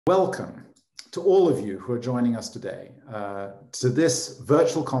Welcome to all of you who are joining us today to this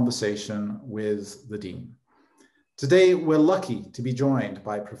virtual conversation with the Dean. Today, we're lucky to be joined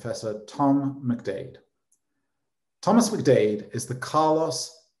by Professor Tom McDade. Thomas McDade is the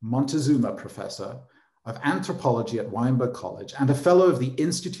Carlos Montezuma Professor of Anthropology at Weinberg College and a fellow of the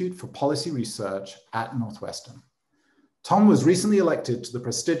Institute for Policy Research at Northwestern. Tom was recently elected to the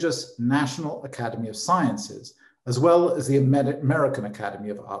prestigious National Academy of Sciences, as well as the American Academy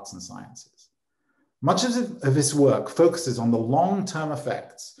of Arts and Sciences. Much of his work focuses on the long-term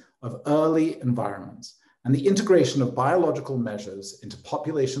effects of early environments and the integration of biological measures into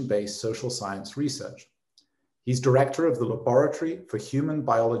population-based social science research. He's director of the Laboratory for Human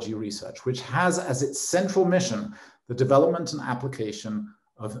Biology Research, which has as its central mission the development and application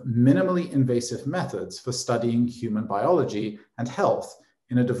of minimally invasive methods for studying human biology and health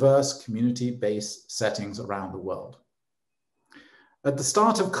in a diverse community-based settings around the world. At the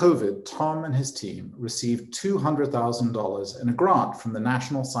start of COVID, Tom and his team received $200,000 in a grant from the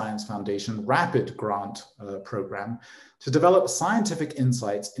National Science Foundation Rapid Grant Program to develop scientific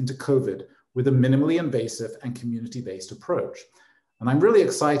insights into COVID with a minimally invasive and community-based approach. And I'm really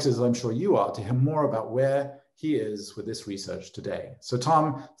excited, as I'm sure you are, to hear more about where he is with this research today. So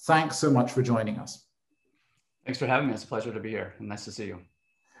Tom, thanks so much for joining us. Thanks for having me. It's a pleasure to be here and nice to see you.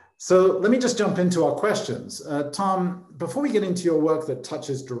 So let me just jump into our questions. Tom, before we get into your work that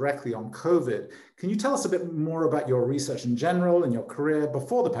touches directly on COVID, can you tell us a bit more about your research in general and your career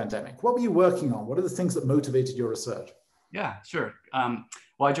before the pandemic? What were you working on? What are the things that motivated your research? Yeah, sure.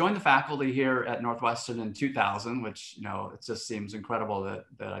 Well, I joined the faculty here at Northwestern in 2000, which, it just seems incredible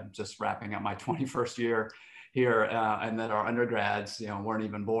that I'm just wrapping up my 21st year here and that our undergrads, weren't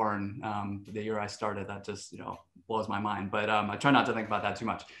even born the year I started. That just, blows my mind. But I try not to think about that too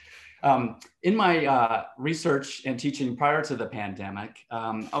much. In my research and teaching prior to the pandemic,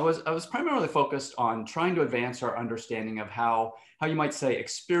 I was primarily focused on trying to advance our understanding of how you might say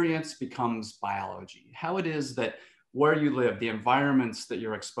experience becomes biology, how it is that where you live, the environments that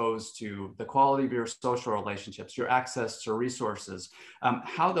you're exposed to, the quality of your social relationships, your access to resources,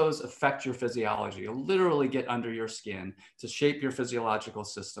 how those affect your physiology, literally get under your skin to shape your physiological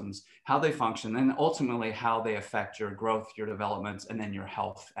systems, how they function, and ultimately how they affect your growth, your development, and then your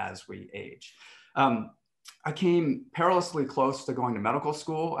health as we age. I came perilously close to going to medical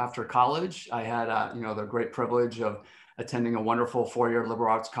school after college. I had, the great privilege of attending a wonderful four-year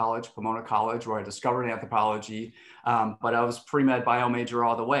liberal arts college, Pomona College, where I discovered anthropology, but I was pre-med bio major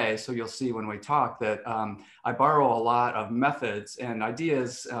all the way. So you'll see when we talk that I borrow a lot of methods and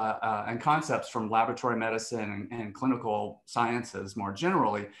ideas and concepts from laboratory medicine and clinical sciences more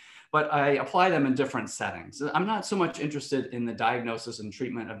generally, but I apply them in different settings. I'm not so much interested in the diagnosis and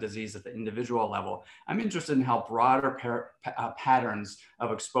treatment of disease at the individual level. I'm interested in how broader patterns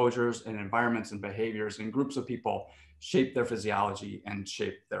of exposures and environments and behaviors in groups of people shape their physiology and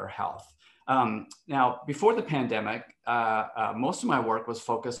shape their health. Now, before the pandemic, most of my work was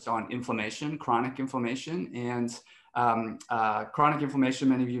focused on inflammation, chronic inflammation, and chronic inflammation,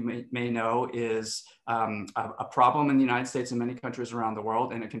 many of you may know, is a problem in the United States and many countries around the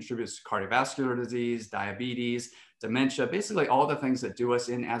world, and it contributes to cardiovascular disease, diabetes, dementia, basically all the things that do us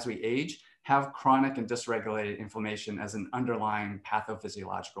in as we age have chronic and dysregulated inflammation as an underlying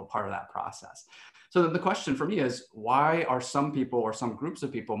pathophysiological part of that process. So the question for me is, why are some people or some groups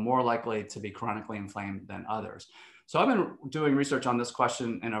of people more likely to be chronically inflamed than others? So I've been doing research on this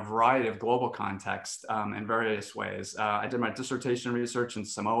question in a variety of global contexts in various ways. I did my dissertation research in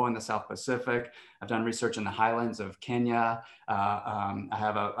Samoa in the South Pacific. I've done research in the highlands of Kenya. I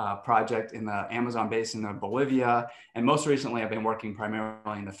have a project in the Amazon basin of Bolivia. And most recently, I've been working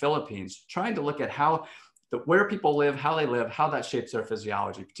primarily in the Philippines, trying to look at where people live, how that shapes their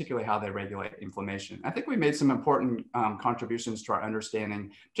physiology, particularly how they regulate inflammation. I think we made some important contributions to our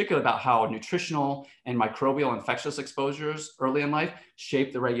understanding, particularly about how nutritional and microbial infectious exposures early in life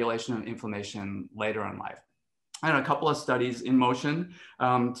shape the regulation of inflammation later in life. I had a couple of studies in motion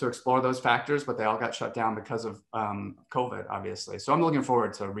to explore those factors, but they all got shut down because of COVID, obviously. So I'm looking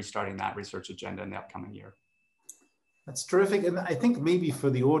forward to restarting that research agenda in the upcoming year. That's terrific. And I think maybe for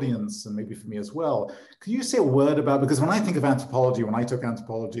the audience and maybe for me as well, could you say a word about, because when I think of anthropology, when I took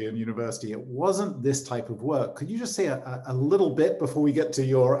anthropology in university, it wasn't this type of work. Could you just say a little bit before we get to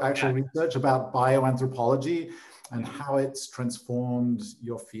your actual research about bioanthropology and how it's transformed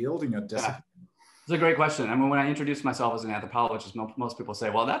your field and your discipline? It's a great question. I mean, when I introduce myself as an anthropologist, most people say,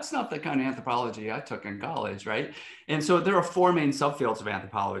 well, that's not the kind of anthropology I took in college, right? And so there are four main subfields of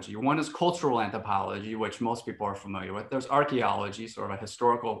anthropology. One is cultural anthropology, which most people are familiar with. There's archaeology, sort of a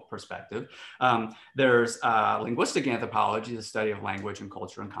historical perspective. There's linguistic anthropology, the study of language and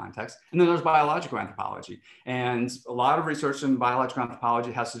culture and context. And then there's biological anthropology. And a lot of research in biological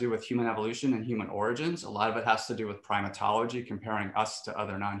anthropology has to do with human evolution and human origins. A lot of it has to do with primatology, comparing us to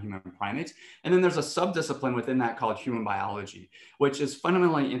other non-human primates. And then there's a subdiscipline within that called human biology, which is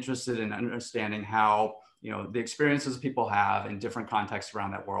fundamentally interested in understanding how the experiences people have in different contexts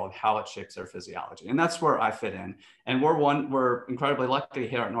around that world, how it shapes their physiology. And that's where I fit in. And we're incredibly lucky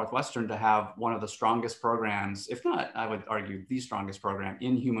here at Northwestern to have one of the strongest programs, if not, I would argue the strongest program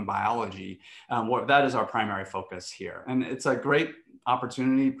in human biology. That is our primary focus here. And it's a great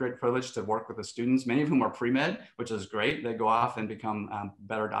opportunity, great privilege to work with the students, many of whom are pre-med, which is great. They go off and become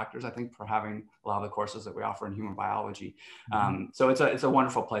better doctors, I think, for having a lot of the courses that we offer in human biology. So it's a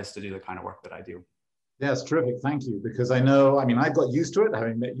wonderful place to do the kind of work that I do. Yes, terrific. Thank you. Because I got used to it,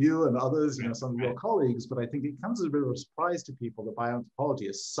 having met you and others, some of your colleagues, but I think it comes as a bit of a surprise to people that bioanthropology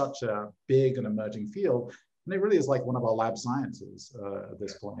is such a big and emerging field. And it really is like one of our lab sciences at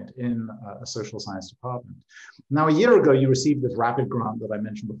this point in a social science department. Now, a year ago, you received this rapid grant that I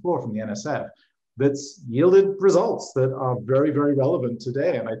mentioned before from the NSF that's yielded results that are very, very relevant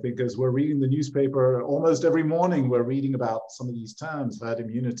today. And I think as we're reading the newspaper almost every morning, we're reading about some of these terms, herd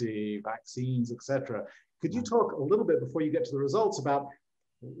immunity, vaccines, etc. Could you talk a little bit before you get to the results about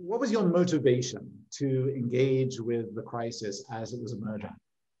what was your motivation to engage with the crisis as it was emerging?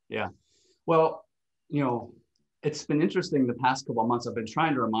 Yeah, well, it's been interesting the past couple of months. I've been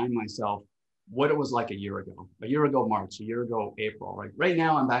trying to remind myself what it was like a year ago March, a year ago April. Like right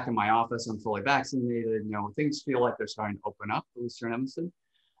now, I'm back in my office. I'm fully vaccinated. Things feel like they're starting to open up, at least here in Evanston.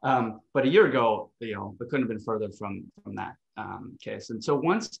 But a year ago, we couldn't have been further from that case. And so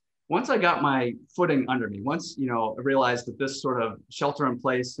once I got my footing under me, once I realized that this sort of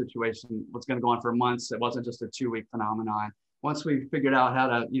shelter-in-place situation was going to go on for months, it wasn't just a 2-week phenomenon. Once we figured out how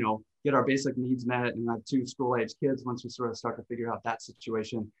to get our basic needs met, and I have 2 school-age kids, once we sort of start to figure out that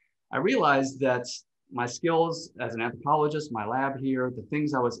situation, I realized that my skills as an anthropologist, my lab here, the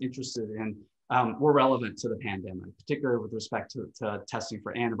things I was interested in were relevant to the pandemic, particularly with respect to testing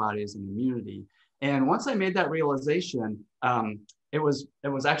for antibodies and immunity. And once I made that realization, it was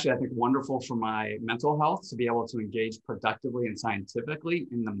actually, I think, wonderful for my mental health to be able to engage productively and scientifically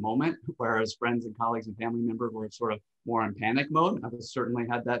in the moment, whereas friends and colleagues and family members were sort of more in panic mode. I've certainly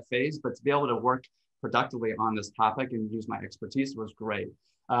had that phase, but to be able to work productively on this topic and use my expertise was great.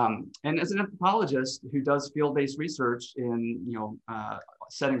 And as an anthropologist who does field-based research in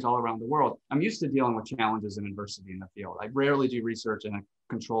settings all around the world, I'm used to dealing with challenges and adversity in the field. I rarely do research in a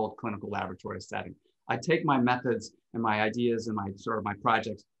controlled clinical laboratory setting. I take my methods and my ideas and my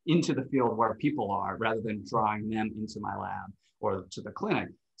projects into the field where people are, rather than drawing them into my lab or to the clinic.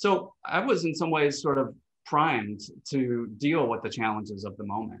 So I was in some ways sort of primed to deal with the challenges of the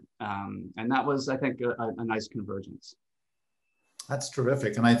moment. And that was, I think, a nice convergence. That's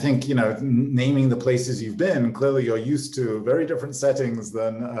terrific. And I think, naming the places you've been, clearly you're used to very different settings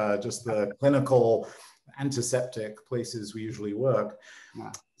than just the clinical antiseptic places we usually work.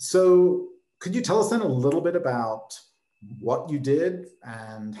 Yeah. So could you tell us then a little bit about what you did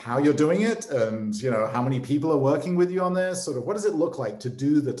and how you're doing it, and how many people are working with you on this? Sort of, what does it look like to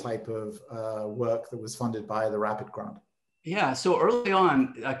do the type of work that was funded by the Rapid Grant? Yeah, so early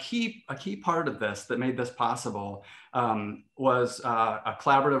on, a key part of this that made this possible was a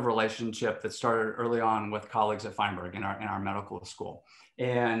collaborative relationship that started early on with colleagues at Feinberg in our medical school.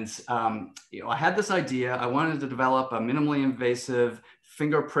 And I had this idea. I wanted to develop a minimally invasive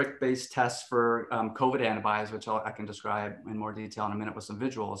finger prick based test for COVID antibodies, which I can describe in more detail in a minute with some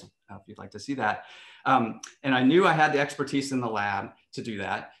visuals if you'd like to see that. And I knew I had the expertise in the lab to do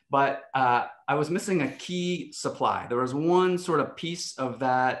that, but I was missing a key supply. There was one sort of piece of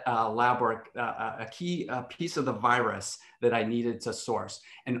that lab work, a key piece of the virus that I needed to source.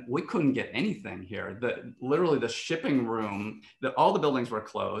 And we couldn't get anything here. Literally the shipping room, all the buildings were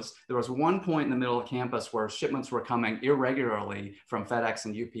closed. There was one point in the middle of campus where shipments were coming irregularly from FedEx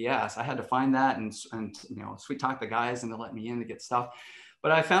and UPS. I had to find that and sweet talk the guys into letting me in to get stuff.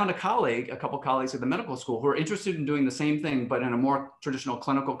 But I found a couple colleagues at the medical school who are interested in doing the same thing, but in a more traditional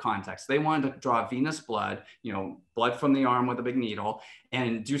clinical context. They wanted to draw venous blood, blood from the arm with a big needle,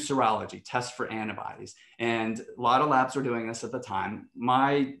 and do serology, test for antibodies. And a lot of labs were doing this at the time.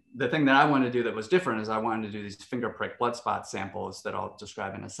 The thing that I wanted to do that was different is I wanted to do these finger prick blood spot samples that I'll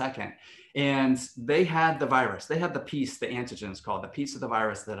describe in a second. And they had the virus, they had the piece, the antigen is called, the piece of the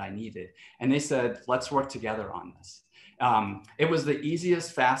virus that I needed. And they said, let's work together on this. It was the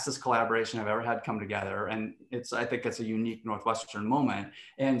easiest, fastest collaboration I've ever had come together. And I think it's a unique Northwestern moment.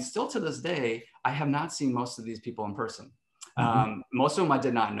 And still to this day, I have not seen most of these people in person. Most of them I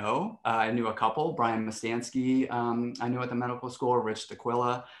did not know. I knew a couple, Brian Mastansky, I knew at the medical school, Rich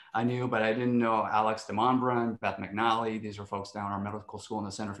DeQuilla, I knew, but I didn't know Alex DeMontbron, Beth McNally. These are folks down at our medical school in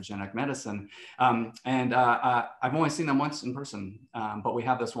the Center for Genetic Medicine. I've only seen them once in person, but we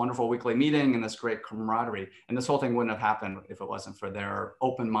have this wonderful weekly meeting and this great camaraderie. And this whole thing wouldn't have happened if it wasn't for their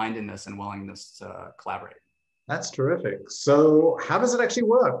open-mindedness and willingness to collaborate. That's terrific. So how does it actually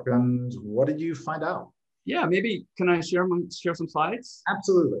work? And what did you find out? Yeah, maybe, can I share some slides?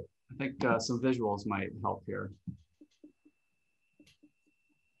 Absolutely. I think some visuals might help here.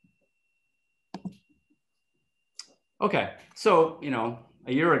 Okay, so,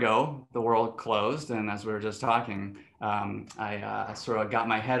 a year ago, the world closed, and as we were just talking, I sort of got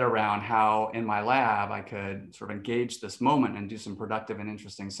my head around how in my lab I could sort of engage this moment and do some productive and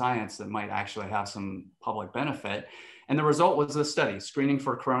interesting science that might actually have some public benefit. And the result was this study, screening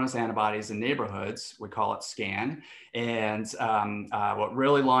for coronavirus antibodies in neighborhoods. We call it SCAN. And what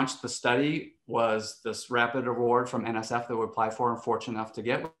really launched the study was this rapid award from NSF that we applied for and fortunate enough to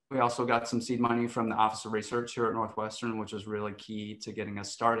get. We also got some seed money from the Office of Research here at Northwestern, which was really key to getting us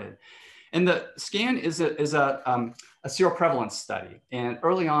started. And the SCAN is a seroprevalence study. And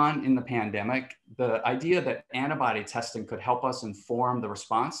early on in the pandemic, the idea that antibody testing could help us inform the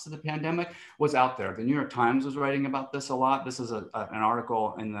response to the pandemic was out there. The New York Times was writing about this a lot. This is an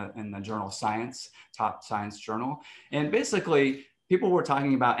article in the journal Science, top science journal. And basically, people were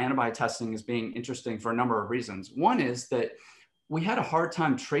talking about antibody testing as being interesting for a number of reasons. One is that we had a hard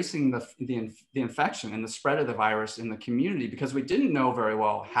time tracing the infection and the spread of the virus in the community because we didn't know very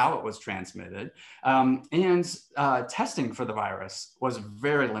well how it was transmitted. Testing for the virus was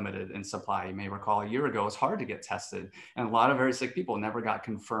very limited in supply. You may recall a year ago, it was hard to get tested. And a lot of very sick people never got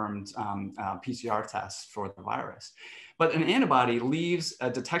confirmed PCR tests for the virus. But an antibody leaves a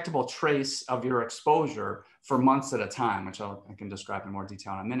detectable trace of your exposure for months at a time, which I can describe in more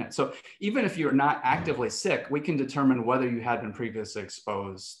detail in a minute. So even if you're not actively sick, we can determine whether you had been previously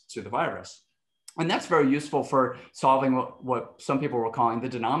exposed to the virus. And that's very useful for solving what some people were calling the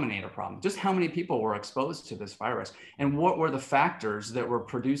denominator problem. Just how many people were exposed to this virus and what were the factors that were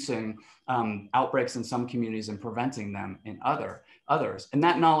producing outbreaks in some communities and preventing them in others. And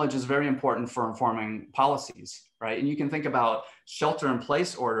that knowledge is very important for informing policies, right? And you can think about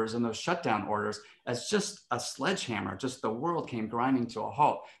shelter-in-place orders and those shutdown orders as just a sledgehammer, just the world came grinding to a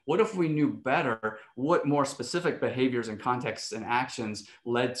halt. What if we knew better what more specific behaviors and contexts and actions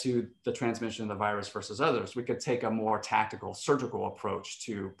led to the transmission of the virus versus others? We could take a more tactical, surgical approach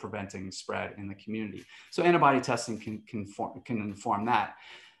to preventing spread in the community. So antibody testing can inform that.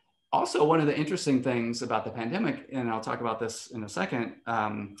 Also, one of the interesting things about the pandemic, and I'll talk about this in a second,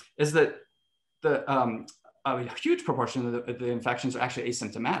 is that a huge proportion of the infections are actually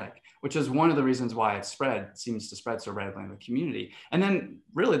asymptomatic, which is one of the reasons why it seems to spread so readily in the community. And then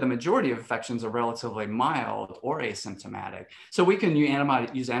really the majority of infections are relatively mild or asymptomatic. So we can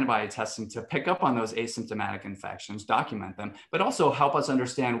use antibody testing to pick up on those asymptomatic infections, document them, but also help us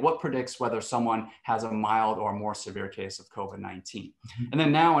understand what predicts whether someone has a mild or more severe case of COVID-19. And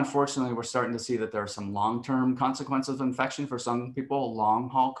then now, unfortunately, we're starting to see that there are some long-term consequences of infection for some people,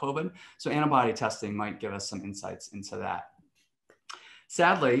 long-haul COVID. So antibody testing might give us some insights into that.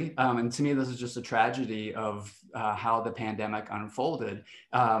 Sadly, and to me, this is just a tragedy of how the pandemic unfolded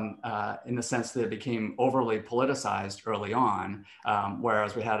in the sense that it became overly politicized early on,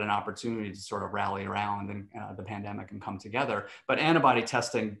 whereas we had an opportunity to sort of rally around the pandemic and come together. But antibody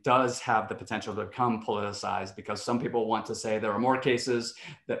testing does have the potential to become politicized because some people want to say there are more cases,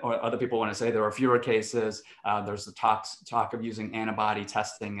 or other people want to say there are fewer cases. There's the talk of using antibody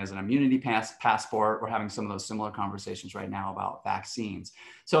testing as an immunity passport. We're having some of those similar conversations right now about vaccines.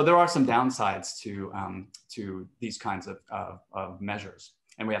 So there are some downsides to these kinds of measures,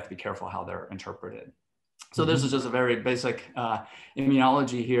 and we have to be careful how they're interpreted. So this is just a very basic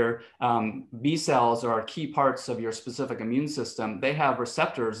immunology here. B cells are key parts of your specific immune system. They have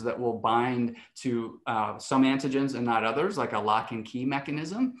receptors that will bind to some antigens and not others, like a lock and key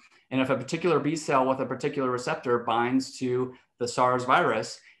mechanism. And if a particular B cell with a particular receptor binds to the SARS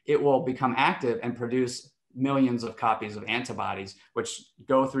virus, it will become active and produce millions of copies of antibodies, which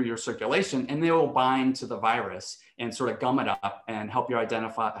go through your circulation, and they will bind to the virus and sort of gum it up and help your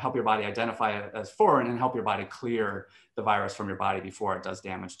body identify it as foreign and help your body clear the virus from your body before it does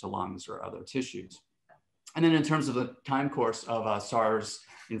damage to lungs or other tissues. And then in terms of the time course of a SARS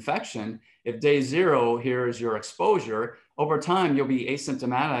infection, if day 0 here is your exposure, over time you'll be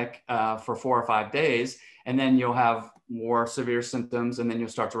asymptomatic for 4 or 5 days, and then you'll have more severe symptoms, and then you'll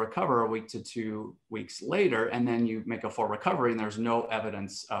start to recover a week to 2 weeks later, and then you make a full recovery, and there's no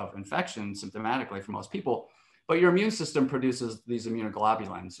evidence of infection symptomatically for most people. But your immune system produces these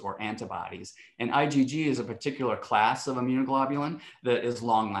immunoglobulins or antibodies. And IgG is a particular class of immunoglobulin that is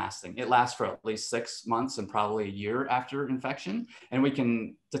long lasting. It lasts for at least 6 months and probably a year after infection. And we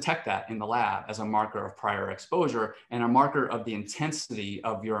can detect that in the lab as a marker of prior exposure and a marker of the intensity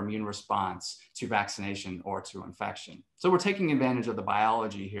of your immune response to vaccination or to infection. So we're taking advantage of the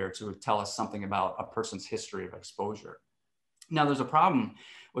biology here to tell us something about a person's history of exposure. Now, there's a problem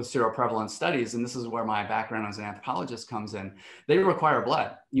with seroprevalence studies, and this is where my background as an anthropologist comes in. They require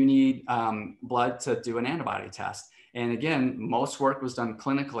blood. You need blood to do an antibody test. And again, most work was done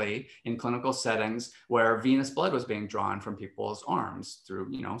clinically in clinical settings where venous blood was being drawn from people's arms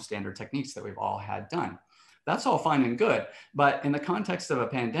through, standard techniques that we've all had done. That's all fine and good. But in the context of a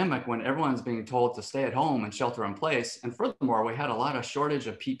pandemic, when everyone's being told to stay at home and shelter in place, and furthermore, we had a lot of shortage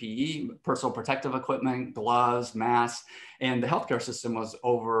of PPE, personal protective equipment, gloves, masks, and the healthcare system was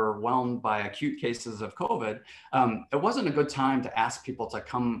overwhelmed by acute cases of COVID, it wasn't a good time to ask people to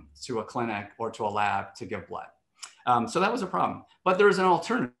come to a clinic or to a lab to give blood. So that was a problem. But there is an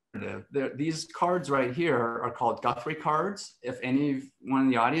alternative. These cards right here are called Guthrie cards. If anyone in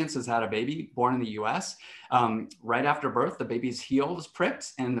the audience has had a baby born in the US, right after birth, the baby's heel is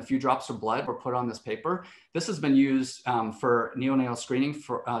pricked and a few drops of blood were put on this paper. This has been used for neonatal screening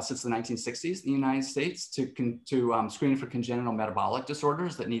since the 1960s in the United States to screen for congenital metabolic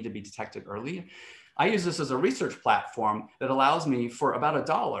disorders that need to be detected early. I use this as a research platform that allows me for about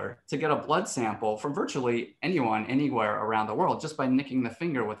 $1 to get a blood sample from virtually anyone, anywhere around the world, just by nicking the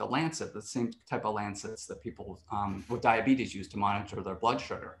finger with a lancet, the same type of lancets that people with diabetes use to monitor their blood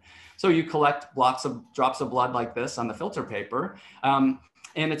sugar. So you collect drops of blood like this on the filter paper, and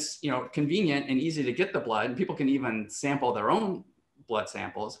it's convenient and easy to get the blood. And people can even sample their own blood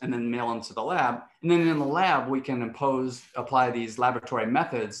samples and then mail them to the lab. And then in the lab, we can apply these laboratory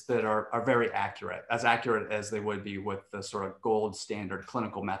methods that are very accurate as they would be with the sort of gold standard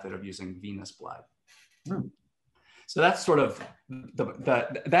clinical method of using venous blood. So that's sort of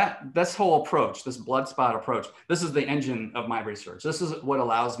this whole approach, this blood spot approach. This is the engine of my research. This is what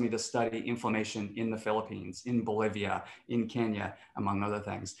allows me to study inflammation in the Philippines, in Bolivia, in Kenya, among other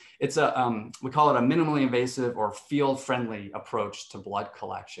things. It's we call it a minimally invasive or field-friendly approach to blood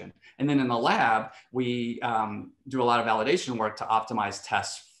collection. And then in the lab, we do a lot of validation work to optimize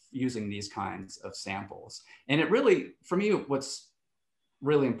tests using these kinds of samples. And it really, for me, what's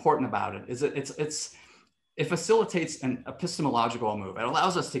really important about it is it facilitates an epistemological move. It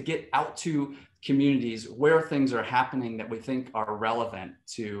allows us to get out to communities where things are happening that we think are relevant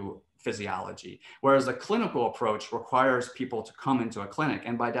to physiology. Whereas a clinical approach requires people to come into a clinic.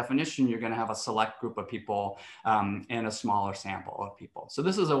 And by definition, you're going to have a select group of people and a smaller sample of people. So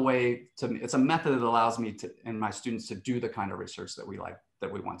this is a way it's a method that allows me and my students to do the kind of research that we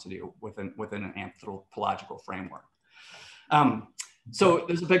want to do within an anthropological framework. So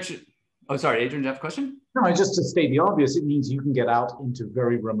there's a picture. Oh, sorry, Adrian, do you have a question? No, just to state the obvious, it means you can get out into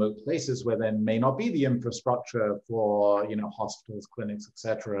very remote places where there may not be the infrastructure for, hospitals, clinics,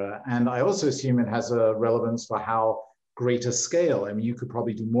 etc. And I also assume it has a relevance for how greater scale. I mean, you could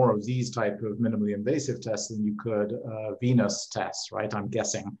probably do more of these type of minimally invasive tests than you could venous tests, right? I'm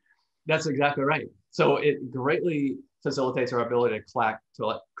guessing. That's exactly right. So it greatly facilitates our ability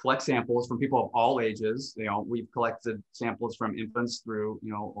to collect samples from people of all ages. We've collected samples from infants through,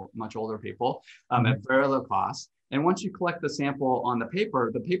 much older people at very low cost. And once you collect the sample on the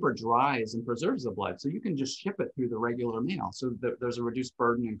paper dries and preserves the blood. So you can just ship it through the regular mail. So there's a reduced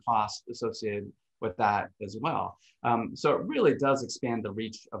burden and cost associated with that as well. So it really does expand the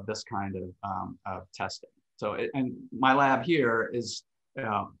reach of this kind of testing. So, and my lab here is,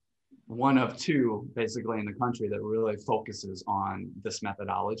 one of two basically in the country that really focuses on this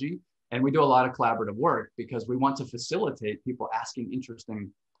methodology. And we do a lot of collaborative work because we want to facilitate people asking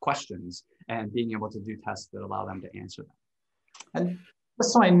interesting questions and being able to do tests that allow them to answer them. And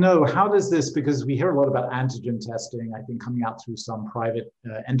just so I know, how does this, because we hear a lot about antigen testing, I think coming out through some private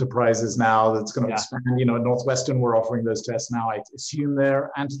enterprises now that's going to expand, at Northwestern, we're offering those tests now. I assume they're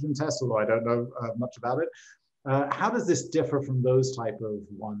antigen tests, although I don't know much about it. How does this differ from those type of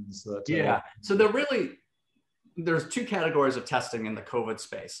ones? That, Yeah, so there's two categories of testing in the COVID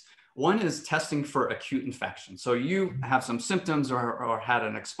space. One is testing for acute infection. So you have some symptoms or had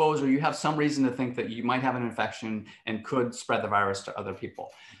an exposure, you have some reason to think that you might have an infection and could spread the virus to other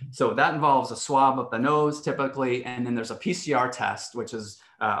people. So that involves a swab of the nose typically, and then there's a PCR test, which is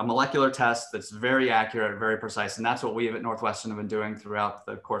a molecular test that's very accurate, very precise. And that's what we at Northwestern have been doing throughout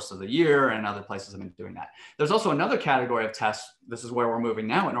the course of the year, and other places have been doing that. There's also another category of tests. This is where we're moving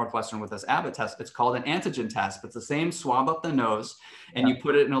now at Northwestern with this Abbott test. It's called an antigen test. It's the same swab up the nose, and you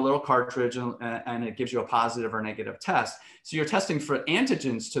put it in a little cartridge, and it gives you a positive or negative test. So you're testing for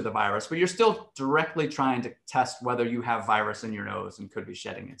antigens to the virus, but you're still directly trying to test whether you have virus in your nose and could be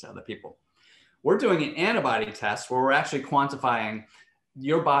shedding it to other people. We're doing an antibody test where we're actually quantifying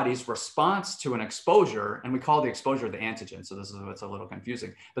your body's response to an exposure, and we call the exposure the antigen. So this is what's a little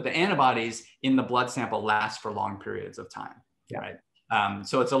confusing, but the antibodies in the blood sample last for long periods of time, right?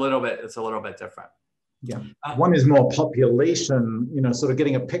 So it's a little bit different. Yeah, one is more population, sort of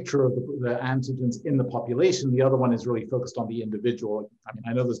getting a picture of the antigens in the population. The other one is really focused on the individual. I mean,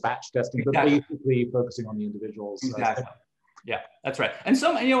 I know there's batch testing, but basically focusing on the individuals. Exactly. Yeah, that's right. And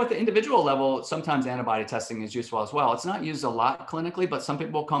some, at the individual level, sometimes antibody testing is useful as well. It's not used a lot clinically, but some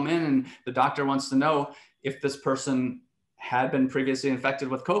people come in and the doctor wants to know if this person had been previously infected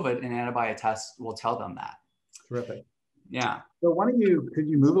with COVID, and antibody test will tell them that. Terrific. Yeah. So could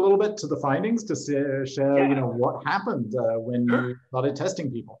you move a little bit to the findings to share, what happened when you started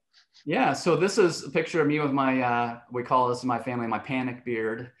testing people? Yeah. So this is a picture of me with my, we call this in my family, my panic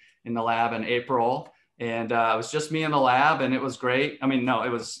beard in the lab in April. And it was just me in the lab, and it was great. I mean, no, it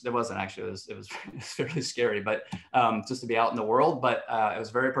wasn't actually. It was fairly scary, but just to be out in the world. But it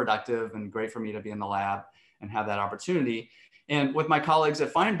was very productive and great for me to be in the lab and have that opportunity. And with my colleagues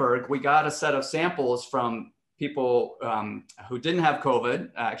at Feinberg, we got a set of samples from people who didn't have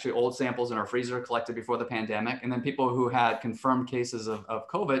COVID, actually old samples in our freezer collected before the pandemic, and then people who had confirmed cases of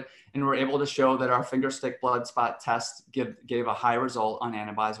COVID, and were able to show that our finger stick blood spot test gave a high result on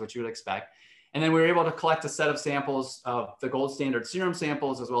antibodies, which you would expect. And then we were able to collect a set of samples of the gold standard serum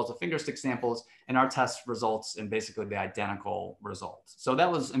samples, as well as the finger stick samples, and our test results in basically the identical results. So that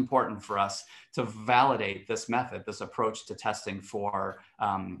was important for us to validate this method, this approach to testing for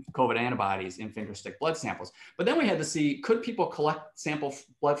COVID antibodies in finger stick blood samples. But then we had to see, could people collect sample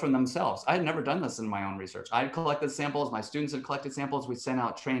blood from themselves? I had never done this in my own research. I had collected samples, my students had collected samples. We sent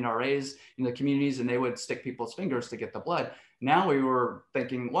out trained RAs in the communities, and they would stick people's fingers to get the blood. Now we were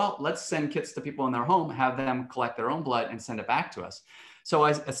thinking, well, let's send kits to people in their home, have them collect their own blood and send it back to us. So I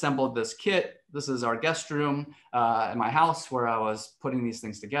assembled this kit. This is our guest room at my house, where I was putting these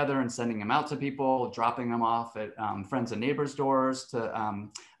things together and sending them out to people, dropping them off at friends and neighbors' doors to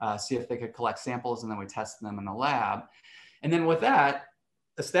see if they could collect samples, and then we tested them in the lab. And then with that,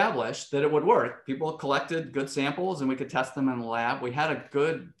 established that it would work. People collected good samples and we could test them in the lab. We had a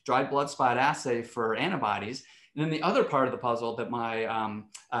good dried blood spot assay for antibodies. And then the other part of the puzzle that my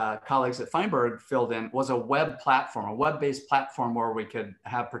colleagues at Feinberg filled in was a web platform, a web-based platform where we could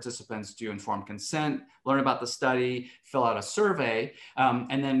have participants do informed consent, learn about the study, fill out a survey,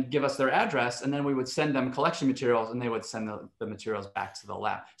 and then give us their address. And then we would send them collection materials, and they would send the materials back to the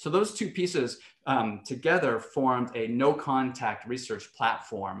lab. So those two pieces together formed a no-contact research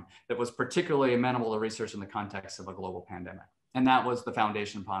platform that was particularly amenable to research in the context of a global pandemic. And that was the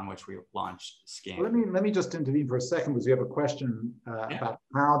foundation upon which we launched SCAN. Let me just intervene for a second, because we have a question about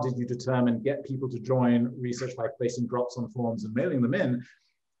how did you get people to join research by placing drops on forms and mailing them in.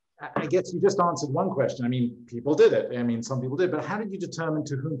 I guess you just answered one question. I mean, people did it. I mean, some people did, but how did you determine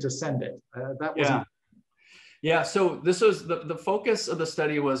to whom to send it? That wasn't. Yeah, so this was the focus of the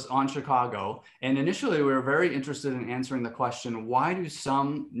study was on Chicago. And initially we were very interested in answering the question, why do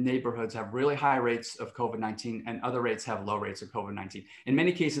some neighborhoods have really high rates of COVID-19 and other rates have low rates of COVID-19? In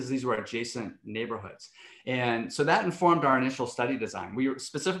many cases, these were adjacent neighborhoods. And so that informed our initial study design. We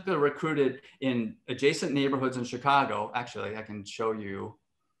specifically recruited in adjacent neighborhoods in Chicago. Actually, I can show you.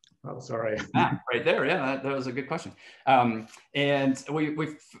 Oh, sorry. Right there. Yeah, that was a good question. And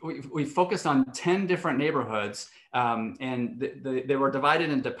we focused on 10 different neighborhoods, and they were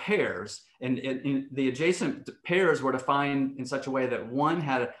divided into pairs. And the adjacent pairs were defined in such a way that one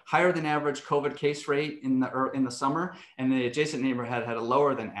had a higher than average COVID case rate in the summer, and the adjacent neighborhood had a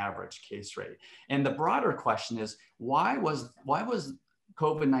lower than average case rate. And the broader question is, why was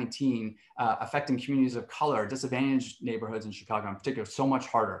COVID-19 affecting communities of color, disadvantaged neighborhoods in Chicago in particular, so much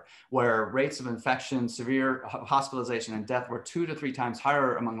harder, where rates of infection, severe hospitalization, and death were 2 to 3 times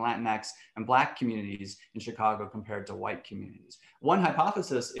higher among Latinx and Black communities in Chicago compared to white communities. One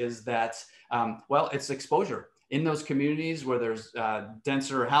hypothesis is that, well, it's exposure. in those communities where there's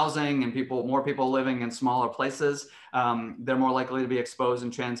denser housing and more people living in smaller places, they're more likely to be exposed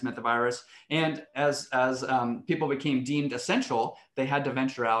and transmit the virus. And as people became deemed essential, they had to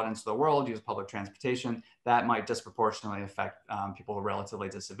venture out into the world, use public transportation. That might disproportionately affect people who are relatively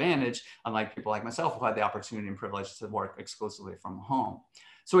disadvantaged, unlike people like myself who had the opportunity and privilege to work exclusively from home.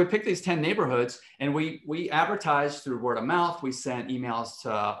 So we picked these 10 neighborhoods and we advertised through word of mouth. We sent emails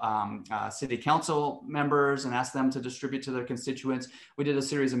to city council members and asked them to distribute to their constituents. We did a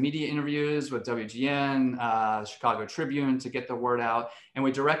series of media interviews with WGN, Chicago Tribune to get the word out. And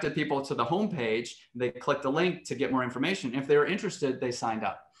we directed people to the homepage. They clicked the link to get more information. If they were interested, they signed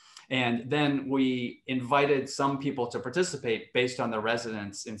up. And then we invited some people to participate based on their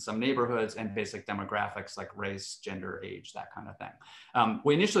residence in some neighborhoods and basic demographics like race, gender, age, that kind of thing.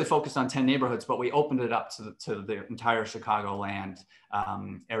 We initially focused on 10 neighborhoods, but we opened it up to the entire Chicagoland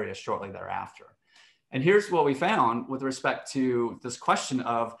area shortly thereafter. And here's what we found with respect to this question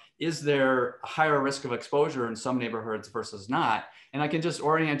of, is there a higher risk of exposure in some neighborhoods versus not? And I can just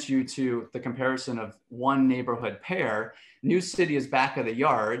orient you to the comparison of one neighborhood pair. New City is back of the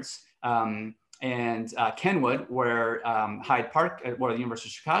yards, and Kenwood, where Hyde Park, where the University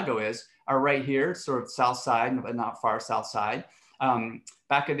of Chicago is, are right here, sort of south side, but not far south side.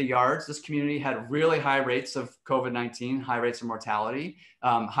 Back of the yards, this community had really high rates of COVID-19, high rates of mortality.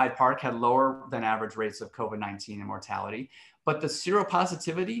 Hyde Park had lower than average rates of COVID-19 and mortality. But the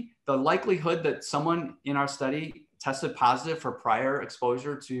seropositivity, the likelihood that someone in our study tested positive for prior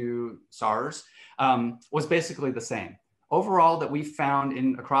exposure to SARS was basically the same. Overall, that we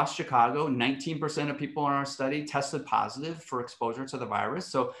found across Chicago, 19% of people in our study tested positive for exposure to the virus.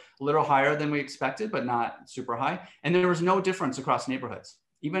 So a little higher than we expected, but not super high. And there was no difference across neighborhoods.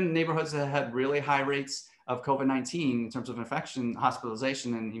 Even neighborhoods that had really high rates of COVID-19 in terms of infection,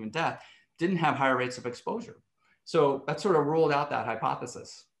 hospitalization, and even death didn't have higher rates of exposure. So that sort of ruled out that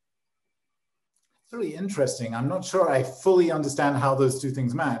hypothesis. It's really interesting. I'm not sure I fully understand how those two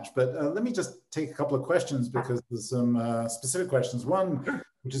things match, but let me just take a couple of questions because there's some specific questions. One,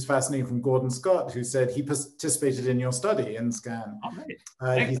 which is fascinating, from Gordon Scott, who said he participated in your study in SCAN.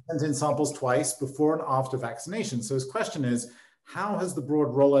 He sent in samples twice before and after vaccination. So his question is, how has the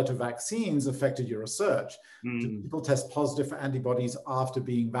broad rollout of vaccines affected your research? Do people test positive for antibodies after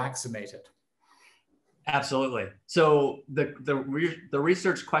being vaccinated? Absolutely. So the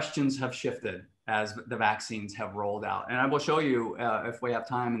research questions have shifted as the vaccines have rolled out. And I will show you, if we have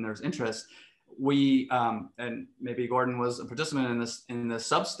time and there's interest, we, and maybe Gordon was a participant in this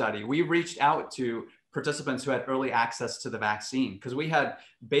sub-study, we reached out to participants who had early access to the vaccine because we had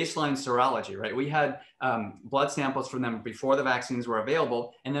baseline serology, right? We had blood samples from them before the vaccines were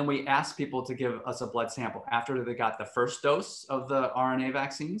available. And then we asked people to give us a blood sample after they got the first dose of the RNA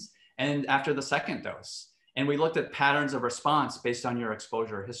vaccines and after the second dose. And we looked at patterns of response based on your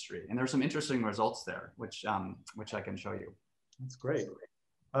exposure history. And there's some interesting results there, which I can show you. That's great.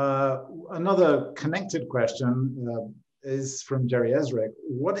 Another connected question is from Jerry Ezrick.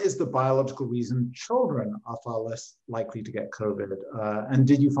 What is the biological reason children are far less likely to get COVID? And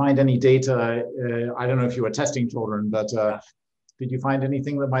did you find any data? I don't know if you were testing children, but did you find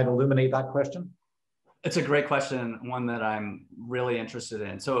anything that might illuminate that question? It's a great question, one that I'm really interested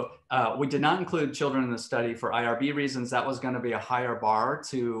in. So we did not include children in the study for IRB reasons. That was going to be a higher bar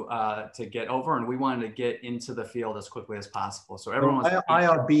to get over, and we wanted to get into the field as quickly as possible. So everyone was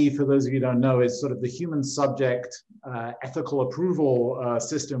IRB, for those of you who don't know, is sort of the human subject ethical approval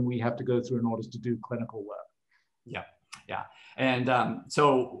system we have to go through in order to do clinical work. Yeah. And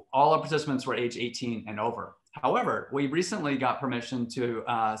so all our participants were age 18 and over. However, we recently got permission to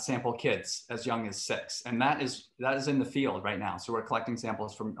sample kids as young as 6, and that is in the field right now. So we're collecting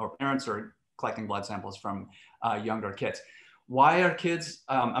samples from, or parents are collecting blood samples from younger kids. Why are kids?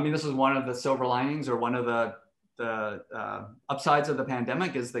 I mean, this is one of the silver linings, or one of the upsides of the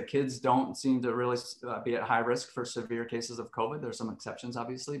pandemic, is that kids don't seem to really be at high risk for severe cases of COVID. There's some exceptions,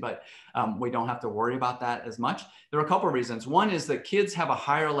 obviously, but we don't have to worry about that as much. There are a couple of reasons. One is that kids have a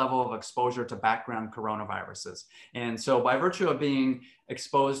higher level of exposure to background coronaviruses. And so by virtue of being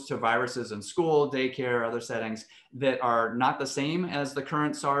exposed to viruses in school, daycare, other settings that are not the same as the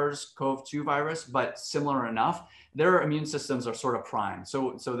current SARS-CoV-2 virus, but similar enough, their immune systems are sort of primed.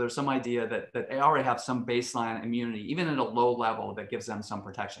 So there's some idea that they already have some baseline immunity, even at a low level, that gives them some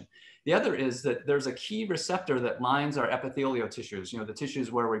protection. The other is that there's a key receptor that lines our epithelial tissues, the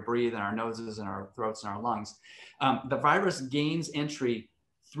tissues where we breathe in our noses and our throats and our lungs. The virus gains entry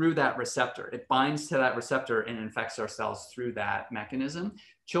through that receptor. It binds to that receptor and infects our cells through that mechanism.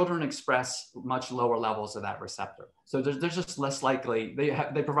 Children express much lower levels of that receptor. So they're just less likely,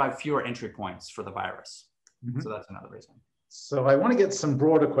 they provide fewer entry points for the virus. Mm-hmm. So that's another reason. So I want to get some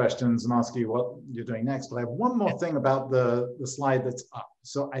broader questions and ask you what you're doing next, but I have one more thing about the slide that's up.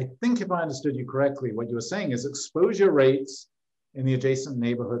 So I think if I understood you correctly, what you were saying is exposure rates in the adjacent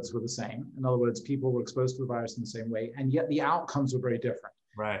neighborhoods were the same. In other words, people were exposed to the virus in the same way, and yet the outcomes were very different.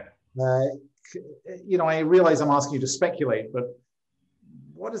 Right. You know, I realize I'm asking you to speculate, but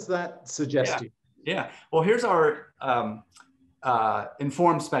what does that suggest to you? Yeah. Well, here's our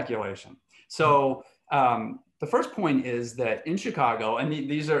informed speculation. So the first point is that in Chicago, and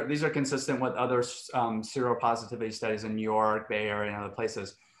these are consistent with other seropositivity studies in New York, Bay Area, and other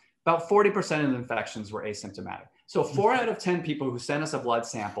places, about 40% of the infections were asymptomatic. So 4 out of 10 people who sent us a blood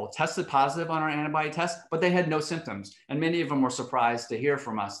sample tested positive on our antibody test, but they had no symptoms. And many of them were surprised to hear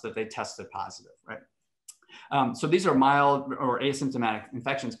from us that they tested positive, right? So these are mild or asymptomatic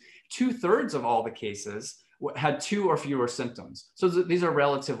infections. 2/3 of all the cases had 2 or fewer symptoms. So these are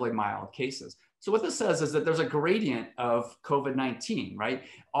relatively mild cases. So what this says is that there's a gradient of COVID-19, right?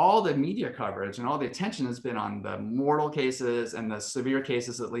 All the media coverage and all the attention has been on the mortal cases and the severe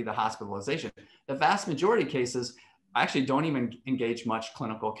cases that lead to hospitalization. The vast majority of cases actually don't even engage much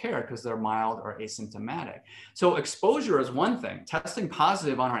clinical care because they're mild or asymptomatic. So exposure is one thing. Testing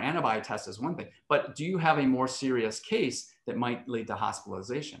positive on our antibody test is one thing, but do you have a more serious case that might lead to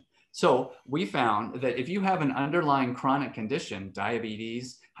hospitalization? So we found that if you have an underlying chronic condition,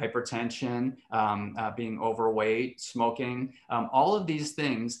 diabetes, hypertension, being overweight, smoking, all of these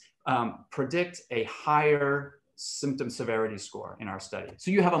things predict a higher symptom severity score in our study. So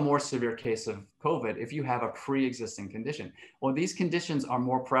you have a more severe case of COVID if you have a pre-existing condition. Well, these conditions are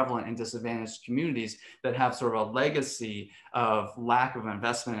more prevalent in disadvantaged communities that have sort of a legacy of lack of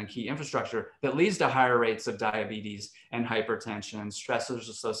investment in key infrastructure that leads to higher rates of diabetes and hypertension, stressors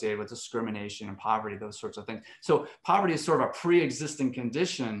associated with discrimination and poverty, those sorts of things. So poverty is sort of a pre-existing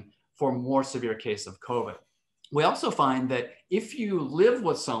condition for more severe case of COVID. We also find that if you live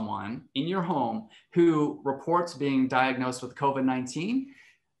with someone in your home who reports being diagnosed with COVID-19,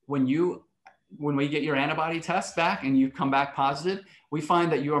 when we get your antibody test back and you come back positive, we find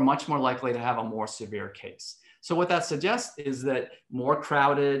that you are much more likely to have a more severe case. So what that suggests is that more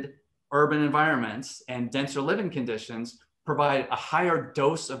crowded urban environments and denser living conditions provide a higher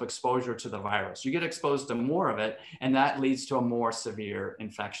dose of exposure to the virus. You get exposed to more of it, and that leads to a more severe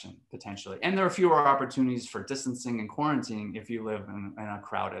infection potentially. And there are fewer opportunities for distancing and quarantining if you live in a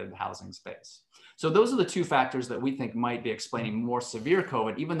crowded housing space. So those are the 2 factors that we think might be explaining more severe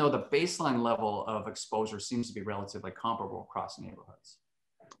COVID, even though the baseline level of exposure seems to be relatively comparable across neighborhoods.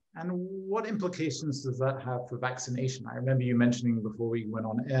 And what implications does that have for vaccination? I remember you mentioning before we went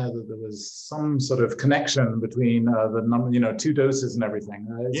on air that there was some sort of connection between the number, 2 doses and everything.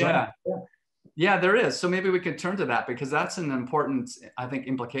 Yeah, there is. So maybe we could turn to that because that's an important, I think,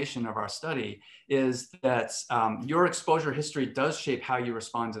 implication of our study is that your exposure history does shape how you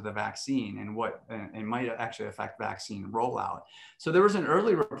respond to the vaccine and might actually affect vaccine rollout. So there was an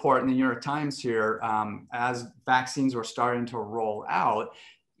early report in the New York Times here as vaccines were starting to roll out.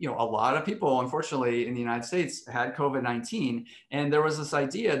 A lot of people, unfortunately, in the United States had COVID-19, and there was this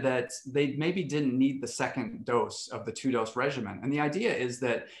idea that they maybe didn't need the second dose of the 2-dose regimen. And the idea is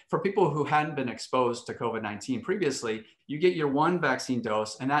that for people who hadn't been exposed to COVID-19 previously, you get your 1 vaccine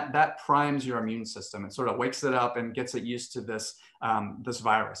dose, and that primes your immune system. It sort of wakes it up and gets it used to this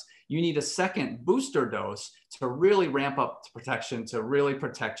virus. You need a second booster dose to really ramp up protection, to really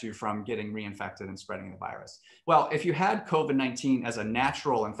protect you from getting reinfected and spreading the virus. Well, if you had COVID-19 as a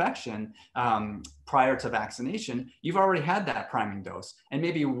natural infection prior to vaccination, you've already had that priming dose. And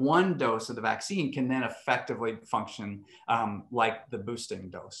maybe 1 dose of the vaccine can then effectively function like the boosting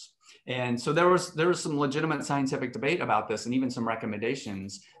dose. And so there was some legitimate scientific debate about this and even some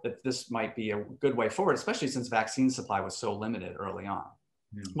recommendations that this might be a good way forward, especially since vaccine supply was so limited early on.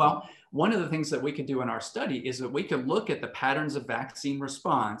 Mm-hmm. Well, one of the things that we could do in our study is that we could look at the patterns of vaccine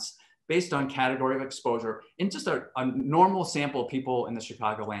response based on category of exposure in just a normal sample of people in the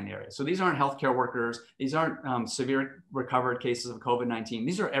Chicagoland area. So these aren't healthcare workers. These aren't severe recovered cases of COVID-19.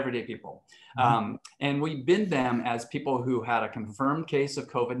 These are everyday people. Mm-hmm. And we bin them as people who had a confirmed case of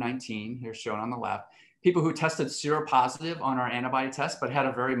COVID-19, here shown on the left, people who tested seropositive on our antibody test, but had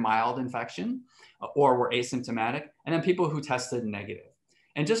a very mild infection or were asymptomatic, and then people who tested negative.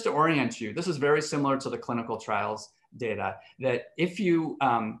 And just to orient you, this is very similar to the clinical trials data, that if you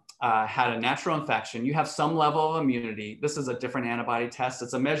had a natural infection, you have some level of immunity. This is a different antibody test.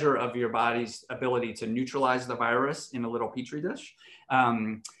 It's a measure of your body's ability to neutralize the virus in a little petri dish.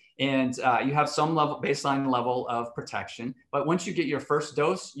 And you have some baseline level of protection. But once you get your first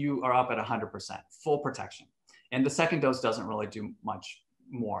dose, you are up at 100%, full protection. And the second dose doesn't really do much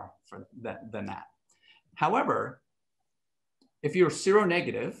more than that. However, if you're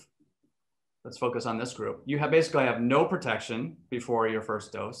seronegative, let's focus on this group, you basically have no protection before your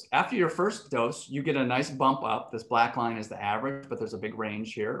first dose. After your first dose, you get a nice bump up. This black line is the average, but there's a big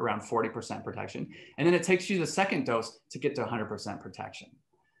range here, around 40% protection. And then it takes you the second dose to get to 100% protection.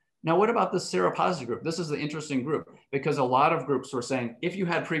 Now, what about the seropositive group? This is the interesting group, because a lot of groups were saying, if you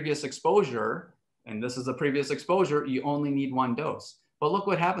had previous exposure, and this is a previous exposure, you only need one dose. But look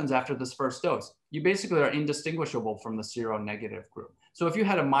what happens after this first dose. You basically are indistinguishable from the seronegative group. So if you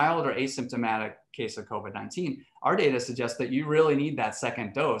had a mild or asymptomatic case of COVID-19, our data suggests that you really need that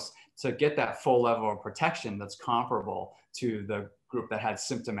second dose to get that full level of protection that's comparable to the group that had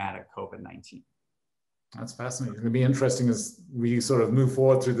symptomatic COVID-19. That's fascinating. It's going to be interesting as we sort of move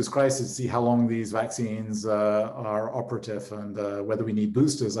forward through this crisis, see how long these vaccines are operative and whether we need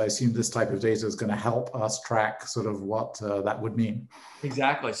boosters. I assume this type of data is going to help us track sort of what that would mean.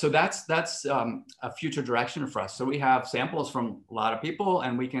 Exactly. So that's a future direction for us. So we have samples from a lot of people,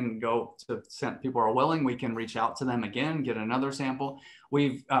 and we can go to, people are willing, we can reach out to them again, get another sample.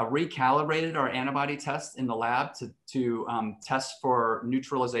 We've recalibrated our antibody test in the lab to test for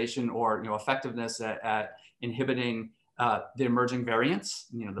neutralization or effectiveness at inhibiting the emerging variants,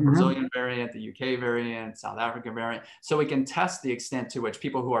 the Brazilian variant, the UK variant, South African variant. So we can test the extent to which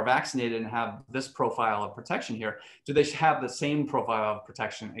people who are vaccinated and have this profile of protection here, do they have the same profile of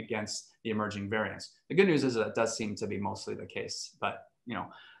protection against the emerging variants? The good news is that it does seem to be mostly the case, but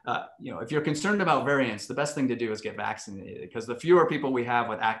if you're concerned about variants, the best thing to do is get vaccinated, because the fewer people we have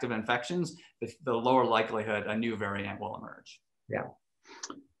with active infections, the lower likelihood a new variant will emerge. Yeah.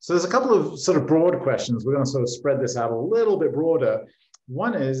 So there's a couple of sort of broad questions. We're going to sort of spread this out a little bit broader.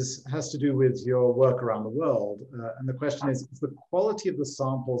 One has to do with your work around the world. And the question is the quality of the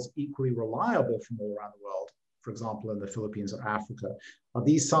samples equally reliable from all around the world? For example, in the Philippines or Africa, are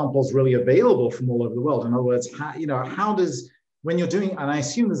these samples really available from all over the world? In other words, how does, when you're doing, and I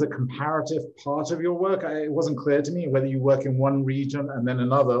assume there's a comparative part of your work, it wasn't clear to me whether you work in one region and then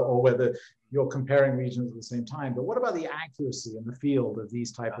another, or whether you're comparing regions at the same time. But what about the accuracy in the field of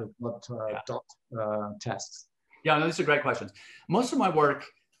these type of blood dot tests? Yeah, no, these are great questions. Most of my work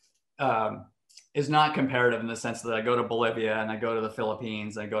is not comparative in the sense that I go to Bolivia and I go to the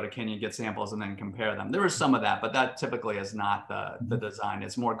Philippines, I go to Kenya, get samples and then compare them. There is some of that, but that typically is not the design.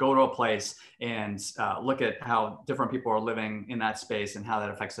 It's more go to a place and look at how different people are living in that space and how that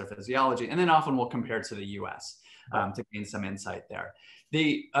affects their physiology. And then often we'll compare to the US to gain some insight there.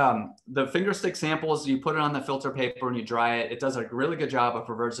 The finger stick samples, you put it on the filter paper and you dry it. It does a really good job of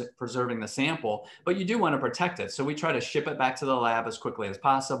preserving the sample, but you do want to protect it. So we try to ship it back to the lab as quickly as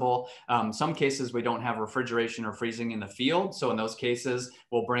possible. Some cases we don't have refrigeration or freezing in the field. So in those cases,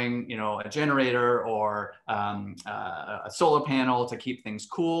 we'll bring a generator or a solar panel to keep things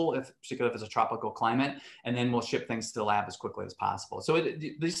cool, particularly if it's a tropical climate, and then we'll ship things to the lab as quickly as possible. So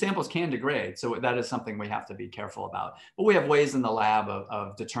these samples can degrade. So that is something we have to be careful about. But we have ways in the lab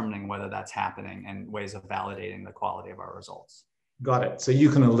of determining whether that's happening and ways of validating the quality of our results. Got it. So you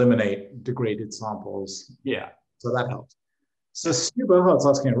can eliminate degraded samples. Yeah. So that helps. So Stu Bohart's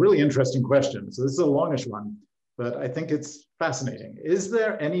asking a really interesting question. So this is a longish one, but I think it's fascinating. Is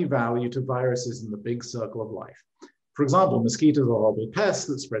there any value to viruses in the big circle of life? For example, mosquitoes are horrible pests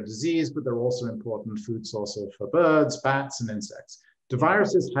that spread disease, but they're also important food sources for birds, bats, and insects. Do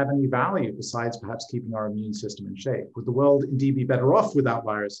viruses have any value besides perhaps keeping our immune system in shape? Would the world indeed be better off without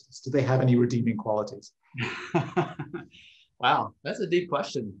viruses? Do they have any redeeming qualities? Wow, that's a deep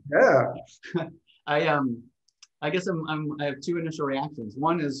question. Yeah. I guess I have two initial reactions.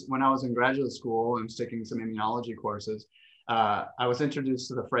 One is when I was in graduate school and taking some immunology courses, I was introduced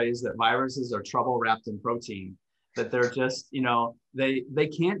to the phrase that viruses are trouble wrapped in protein, that they're just, they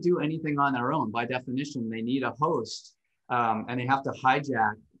can't do anything on their own. By definition, they need a host. And they have to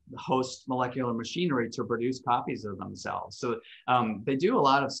hijack the host molecular machinery to produce copies of themselves. So they do a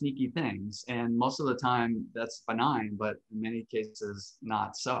lot of sneaky things, and most of the time that's benign, but in many cases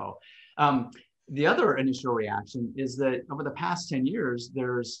not so. The other initial reaction is that over the past 10 years,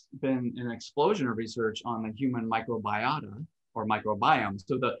 there's been an explosion of research on the human microbiota or microbiome.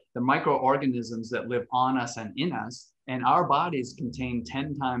 So the microorganisms that live on us and in us, and our bodies contain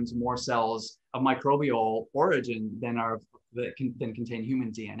 10 times more cells of microbial origin than contain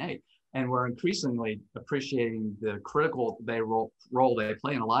human DNA. And we're increasingly appreciating the critical role they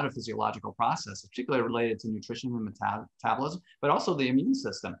play in a lot of physiological processes, particularly related to nutrition and metabolism, but also the immune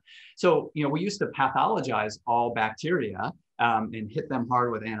system. So, we used to pathologize all bacteria and hit them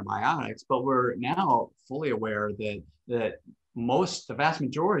hard with antibiotics, but we're now fully aware that the vast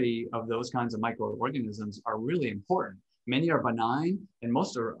majority of those kinds of microorganisms are really important. Many are benign, and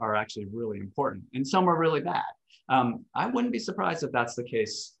most are actually really important, and some are really bad. I wouldn't be surprised if that's the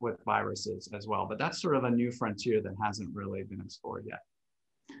case with viruses as well, but that's sort of a new frontier that hasn't really been explored yet.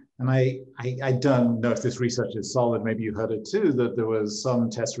 And I don't know if this research is solid, maybe you heard it too, that there was some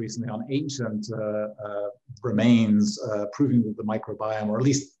test recently on ancient remains proving that the microbiome, or at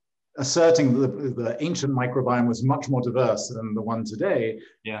least asserting that the ancient microbiome was much more diverse than the one today,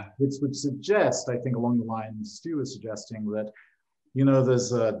 which would suggest, I think along the lines Stu was suggesting, that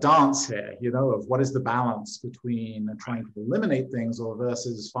there's a dance here, of what is the balance between trying to eliminate things or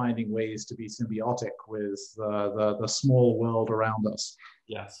versus finding ways to be symbiotic with the small world around us.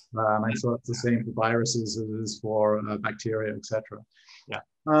 Yes. And I thought it's the same for viruses as it is for bacteria, etc.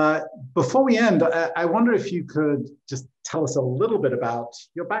 Yeah. Before we end, I wonder if you could just tell us a little bit about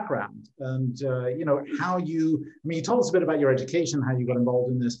your background and, how you told us a bit about your education, how you got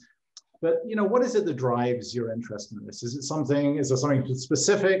involved in this. But what is it that drives your interest in this? Is there something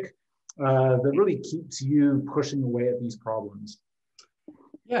specific that really keeps you pushing away at these problems?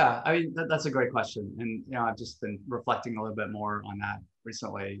 Yeah, that's a great question, and I've just been reflecting a little bit more on that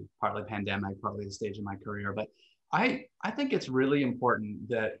recently. Partly pandemic, partly the stage of my career. But I think it's really important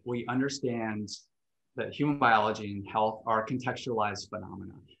that we understand that human biology and health are contextualized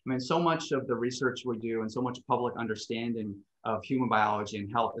phenomena. So much of the research we do and so much public understanding of human biology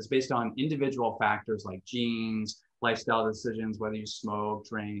and health is based on individual factors like genes, lifestyle decisions, whether you smoke,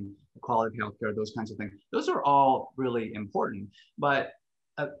 drink, quality of healthcare, those kinds of things. Those are all really important, but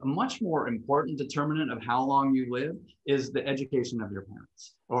a much more important determinant of how long you live is the education of your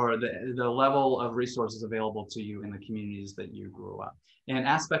parents, or the level of resources available to you in the communities that you grew up. And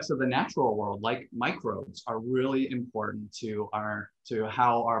aspects of the natural world, like microbes, are really important to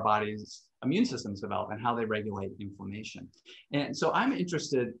how our body's immune systems develop and how they regulate inflammation. And so I'm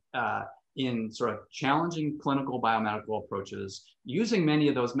interested in sort of challenging clinical biomedical approaches, using many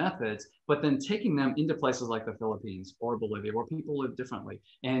of those methods, but then taking them into places like the Philippines or Bolivia, where people live differently,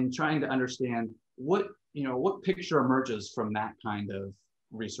 and trying to understand what picture emerges from that kind of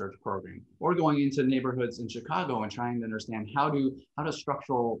research program, or going into neighborhoods in Chicago and trying to understand how do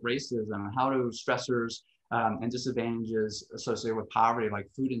structural racism, how do stressors and disadvantages associated with poverty, like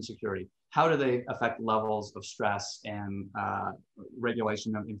food insecurity, how do they affect levels of stress and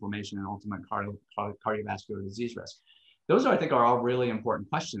regulation of inflammation and ultimate cardiovascular disease risk? Those I think are all really important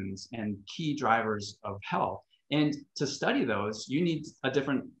questions and key drivers of health. And to study those, you need a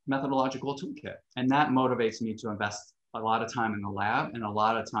different methodological toolkit. And that motivates me to invest a lot of time in the lab and a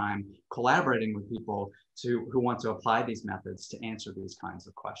lot of time collaborating with people who want to apply these methods to answer these kinds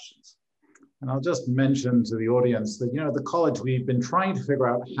of questions. And I'll just mention to the audience that, at the college, we've been trying to figure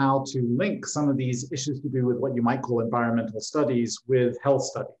out how to link some of these issues to do with what you might call environmental studies with health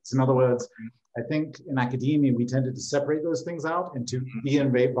studies. In other words, I think in academia, we tended to separate those things out into the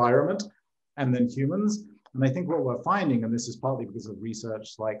environment and then humans. And I think what we're finding, and this is partly because of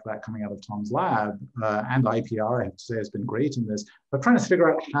research like that coming out of Tom's lab, and IPR, I have to say, has been great in this, but trying to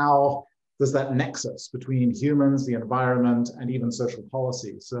figure out how there's that nexus between humans, the environment, and even social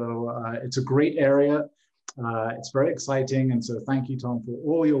policy. So it's a great area. It's very exciting. And so thank you, Tom, for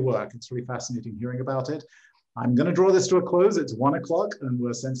all your work. It's really fascinating hearing about it. I'm going to draw this to a close. It's 1 o'clock and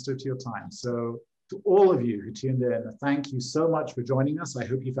we're sensitive to your time. So to all of you who tuned in, thank you so much for joining us. I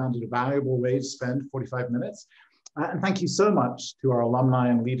hope you found it a valuable way to spend 45 minutes. And thank you so much to our alumni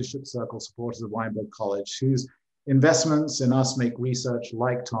and leadership circle supporters of Weinberg College, whose investments in us make research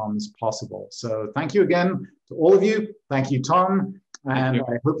like Tom's possible. So thank you again to all of you. Thank you, Tom. And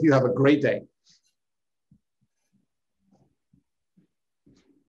I hope you have a great day.